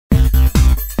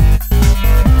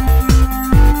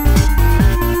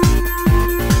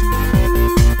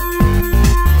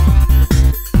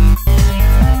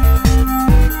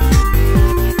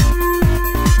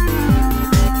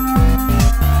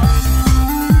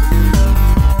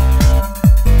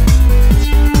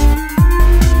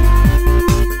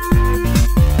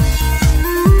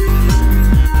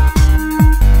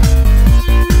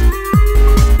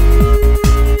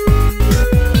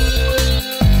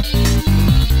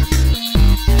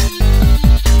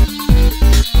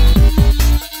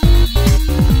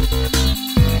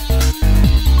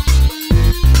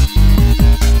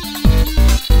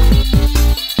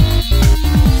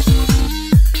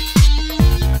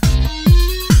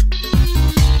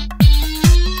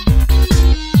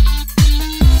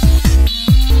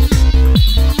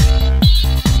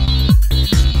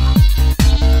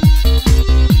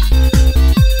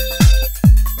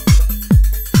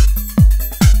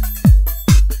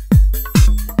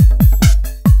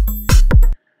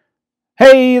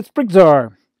Hey, it's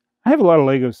BrickTsar. I have a lot of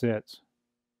Lego sets.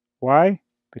 Why?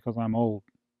 Because I'm old.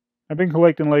 I've been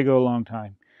collecting Lego a long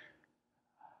time.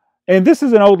 And this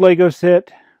is an old Lego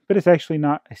set, but it's actually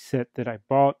not a set that I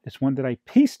bought. It's one that I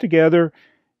pieced together,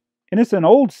 and it's an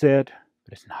old set,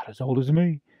 but it's not as old as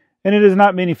me. And it is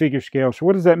not minifigure scale. So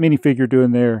what is that minifigure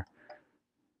doing there?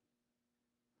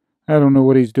 I don't know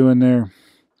what he's doing there.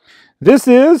 This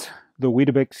is the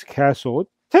WEETABIX castle. It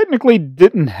technically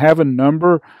didn't have a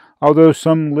number, although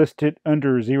some list it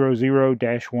under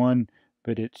 00-1,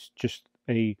 but it's just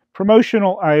a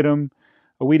promotional item,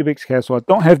 a WEETABIX castle. I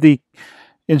don't have the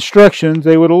instructions.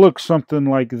 They would have looked something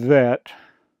like that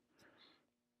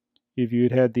if you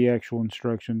had had the actual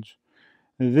instructions.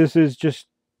 This is just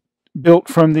built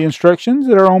from the instructions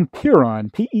that are on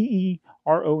Peeron,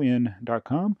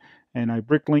 Peeron.com. And I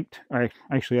bricklinked. I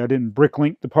didn't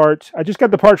bricklink the parts. I just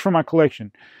got the parts from my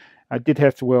collection. I did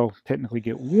have to, well, technically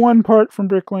get one part from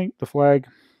Bricklink, the flag,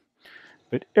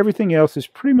 but everything else is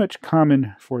pretty much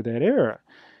common for that era.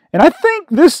 And I think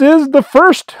this is the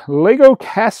first Lego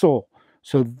castle,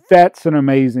 so that's an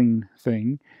amazing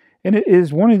thing. And it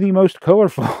is one of the most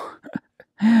colorful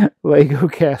Lego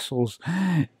castles.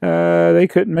 They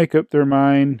couldn't make up their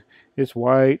mind. It's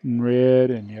white and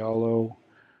red and yellow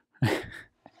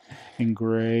and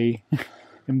gray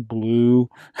and blue.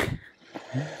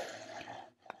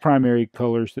 Primary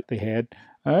colors that they had,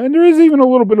 and there is even a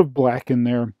little bit of black in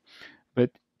there,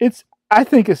 but I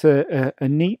think it's a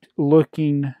neat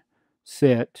looking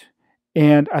set,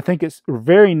 and I think it's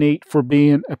very neat for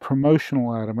being a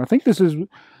promotional item. I think this is,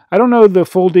 I don't know the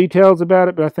full details about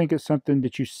it, but I think it's something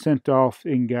that you sent off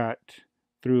and got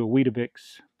through a WEETABIX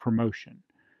promotion.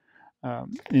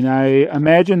 And I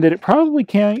imagine that it probably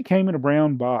came in a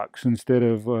brown box instead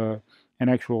of an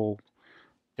actual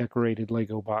decorated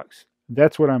Lego box.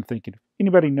 That's what I'm thinking. If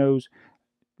anybody knows,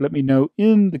 let me know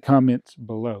in the comments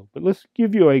below. But let's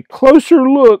give you a closer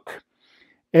look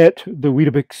at the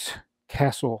WEETABIX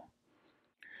castle.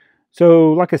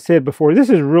 So, like I said before, this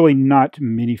is really not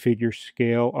minifigure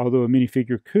scale, although a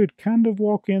minifigure could kind of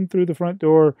walk in through the front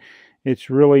door. It's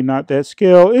really not that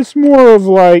scale. It's more of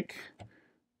like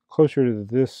closer to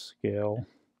this scale.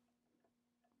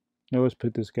 Now let's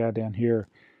put this guy down here.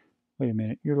 Wait a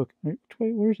minute. You're looking.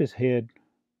 Wait, where's his head?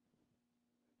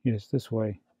 Yes, this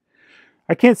way.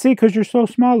 I can't see because you're so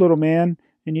small, little man,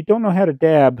 and you don't know how to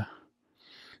dab.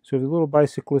 So if the little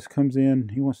bicyclist comes in,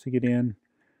 he wants to get in,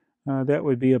 that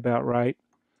would be about right.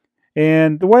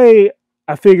 And the way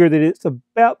I figure that it's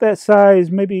about that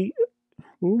size, maybe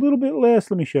a little bit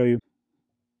less. Let me show you.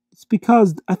 It's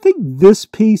because I think this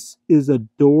piece is a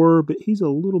door, but he's a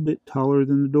little bit taller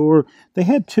than the door. They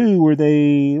had two where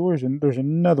there's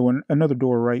another one, another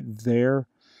door right there.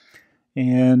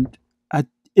 And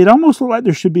it almost looked like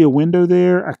there should be a window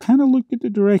there. I kind of looked at the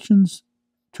directions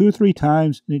 2 or 3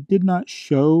 times, and it did not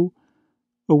show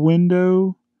a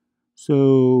window.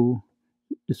 So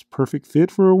it's perfect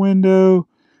fit for a window.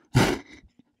 I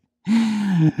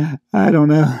don't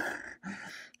know.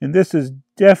 And this is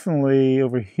definitely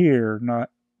over here, not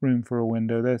room for a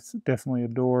window. That's definitely a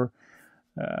door.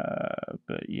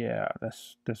 But yeah,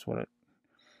 that's what it's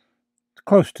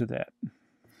close to that.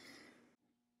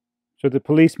 So the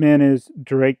policeman is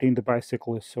directing the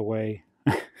bicyclists away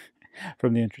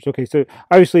from the entrance. Okay, so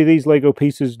obviously these Lego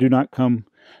pieces do not come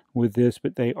with this,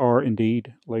 but they are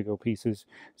indeed Lego pieces.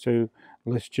 So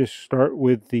let's just start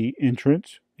with the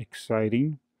entrance.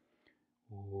 Exciting.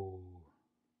 Ooh.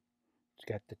 It's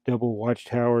got the double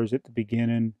watchtowers at the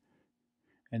beginning.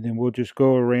 And then we'll just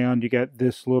go around. You got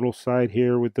this little side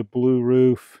here with the blue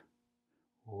roof.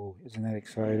 Oh, isn't that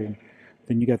exciting?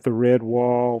 Then you got the red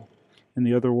wall and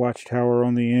the other watchtower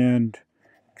on the end.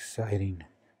 Exciting.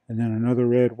 And then another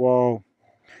red wall.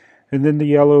 And then the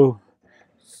yellow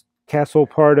castle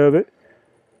part of it.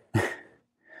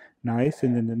 Nice.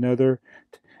 And then another.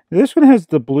 This one has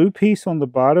the blue piece on the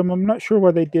bottom. I'm not sure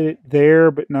why they did it there,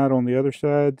 but not on the other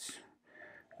sides.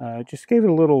 Just gave it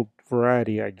a little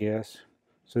variety, I guess.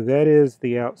 So that is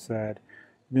the outside.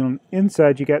 Then on the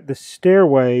inside, you got the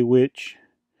stairway, which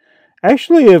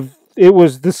actually, if it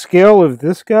was the scale of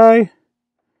this guy,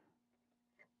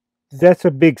 that's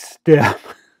a big step.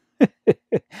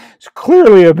 It's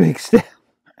clearly a big step.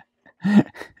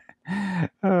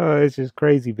 Oh, it's just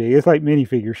crazy big. It's like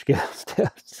minifigure scale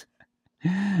steps.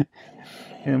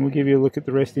 And we'll give you a look at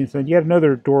the rest of the inside. You got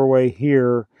another doorway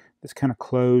here that's kind of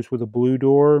closed with a blue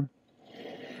door.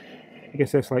 I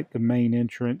guess that's like the main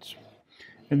entrance.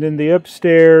 And then the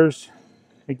upstairs,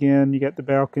 again, you got the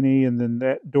balcony and then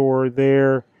that door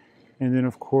there. And then,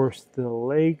 of course, the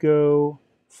Lego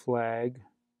flag.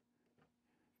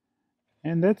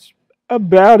 And that's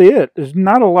about it. There's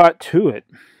not a lot to it,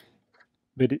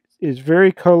 but it is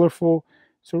very colorful.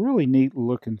 It's a really neat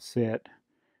looking set.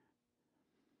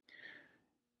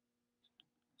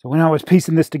 So when I was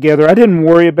piecing this together, I didn't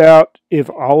worry about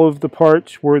if all of the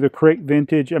parts were the correct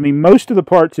vintage. I mean, most of the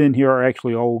parts in here are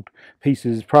actually old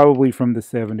pieces, probably from the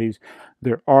 70s.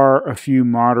 There are a few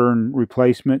modern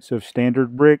replacements of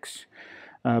standard bricks,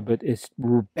 but it's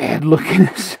bad looking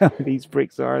as some of these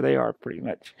bricks are. They are pretty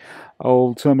much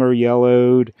old. Some are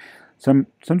yellowed. Some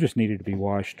just needed to be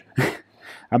washed.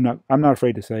 I'm not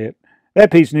afraid to say it.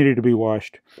 That piece needed to be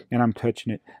washed, and I'm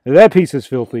touching it. That piece is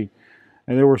filthy.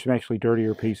 And there were some actually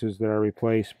dirtier pieces that I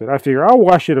replaced, but I figure I'll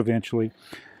wash it eventually.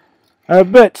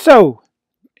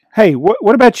 Hey,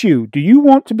 what about you? Do you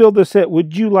want to build this set?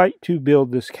 Would you like to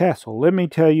build this castle? Let me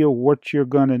tell you what you're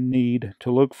going to need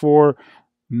to look for.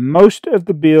 Most of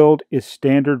the build is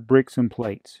standard bricks and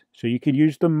plates. So you could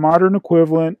use the modern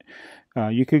equivalent.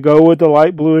 You could go with the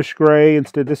light bluish gray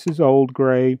instead. This is old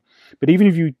gray. But even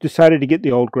if you decided to get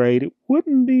the old grade, it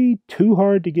wouldn't be too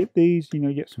hard to get these. You know,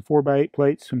 you get some 4x8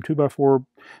 plates, some 2x4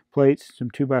 plates, some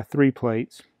 2x3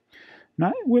 plates.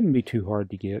 It wouldn't be too hard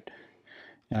to get.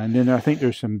 And then I think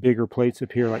there's some bigger plates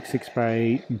up here like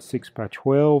 6x8 and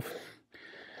 6x12.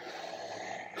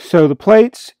 So the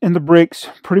plates and the bricks,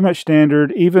 pretty much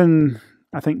standard. Even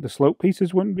I think the slope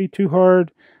pieces wouldn't be too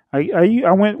hard.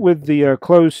 I went with the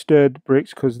closed stud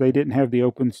bricks because they didn't have the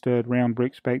open stud round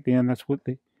bricks back then. That's what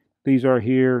these are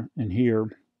here and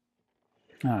here.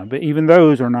 But even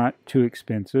those are not too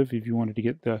expensive if you wanted to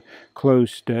get the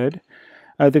closed stud.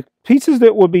 The pieces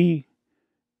that would be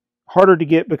harder to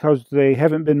get because they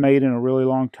haven't been made in a really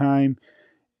long time,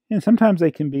 and sometimes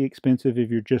they can be expensive if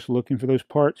you're just looking for those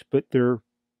parts, but they're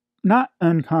not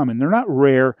uncommon. They're not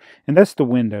rare, and that's the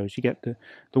windows. You got the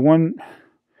one,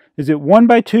 is it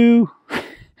 1x2?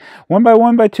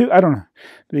 1x1x2? I don't know.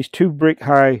 These 2 brick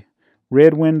high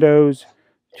red windows,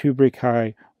 2 brick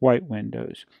high white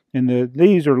windows. And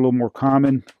these are a little more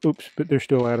common. Oops, but they're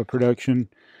still out of production.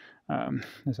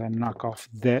 As I knock off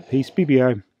that piece.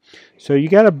 BBI. So you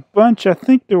got a bunch. I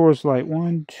think there was like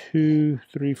 1, 2,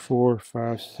 3, 4,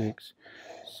 5, 6,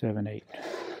 7, 8.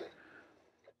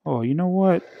 Oh, you know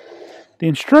what? The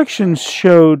instructions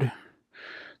showed,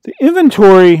 the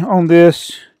inventory on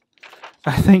this,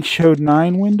 I think showed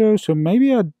 9 windows. So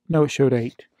maybe no, it showed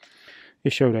 8.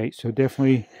 It showed 8. So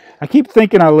definitely, I keep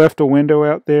thinking I left a window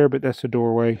out there, but that's a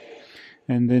doorway.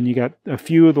 And then you got a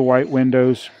few of the white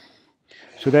windows.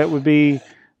 So those would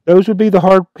be the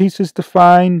hard pieces to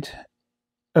find,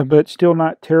 but still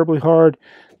not terribly hard.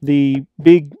 The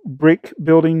big brick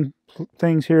building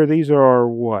things here, these are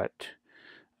what?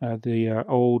 The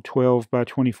old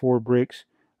 12x24 bricks.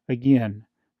 Again,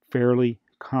 fairly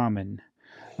common.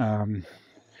 Haven't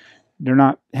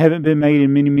been made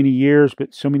in many years,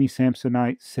 but so many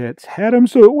Samsonite sets had them,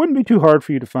 so it wouldn't be too hard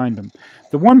for you to find them.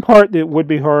 The one part that would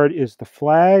be hard is the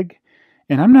flag.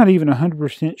 And I'm not even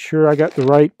 100% sure I got the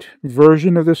right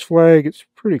version of this flag. It's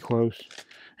pretty close.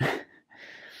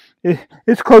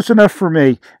 It's close enough for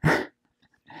me.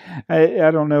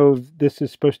 I don't know if this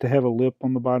is supposed to have a lip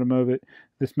on the bottom of it.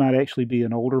 This might actually be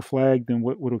an older flag than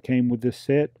what would have came with this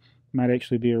set. It might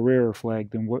actually be a rarer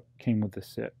flag than what came with this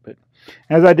set. But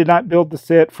as I did not build the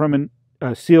set from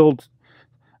a sealed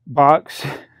box,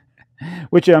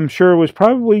 which I'm sure was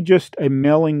probably just a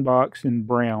mailing box in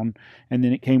brown, and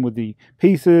then it came with the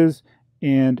pieces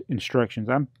and instructions.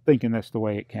 I'm thinking that's the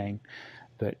way it came.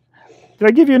 But did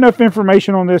I give you enough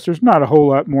information on this? There's not a whole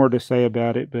lot more to say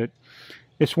about it, but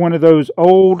it's one of those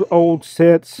old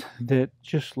sets that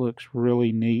just looks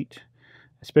really neat,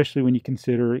 especially when you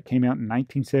consider it came out in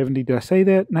 1970. Did I say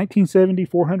that? 1970,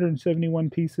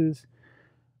 471 pieces,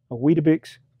 a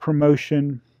WEETABIX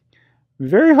promotion.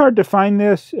 Very hard to find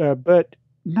this, but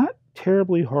not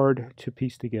terribly hard to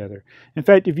piece together. In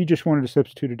fact, if you just wanted to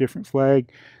substitute a different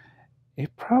flag,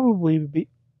 it'd probably be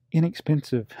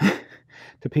inexpensive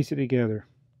to piece it together.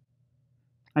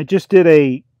 I just did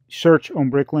a search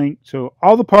on Bricklink, so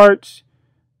all the parts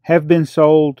have been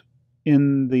sold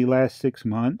in the last 6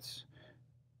 months.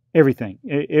 Everything.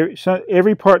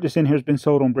 Every part that's in here has been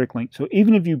sold on Bricklink. So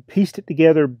even if you pieced it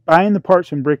together, buying the parts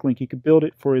from Bricklink, you could build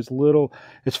it for as little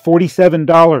as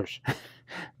 $47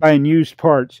 buying used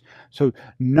parts. So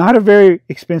not a very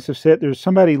expensive set. There's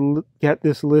somebody got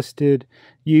this listed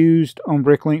used on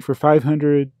Bricklink for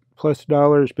 $500+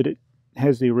 but it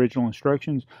has the original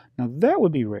instructions. Now that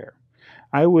would be rare.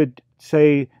 I would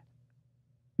say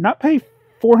not pay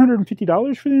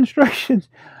 $450 for the instructions,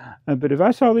 but if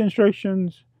I saw the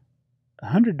instructions,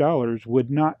 $100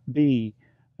 would not be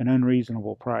an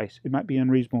unreasonable price. It might be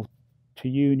unreasonable to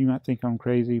you, and you might think I'm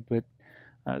crazy, but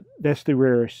That's the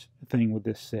rarest thing with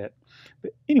this set.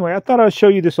 But anyway, I thought I'd show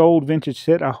you this old vintage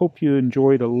set. I hope you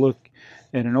enjoyed a look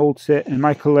at an old set in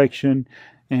my collection,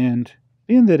 and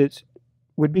being that it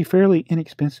would be fairly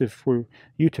inexpensive for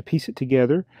you to piece it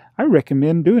together, I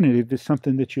recommend doing it if it's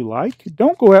something that you like.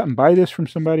 Don't go out and buy this from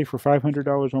somebody for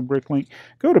 $500 on Bricklink.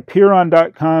 Go to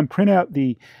Peeron.com, print out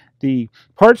the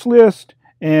parts list,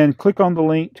 and click on the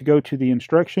link to go to the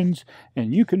instructions,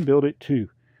 and you can build it too.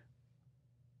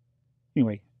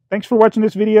 Anyway, thanks for watching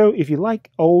this video. If you like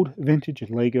old vintage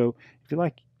Lego, if you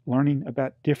like learning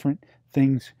about different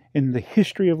things in the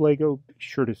history of Lego, be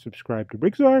sure to subscribe to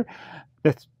BrickTsar.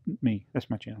 That's me. That's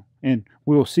my channel. And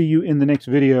we'll see you in the next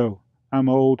video. I'm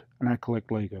old and I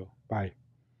collect Lego. Bye.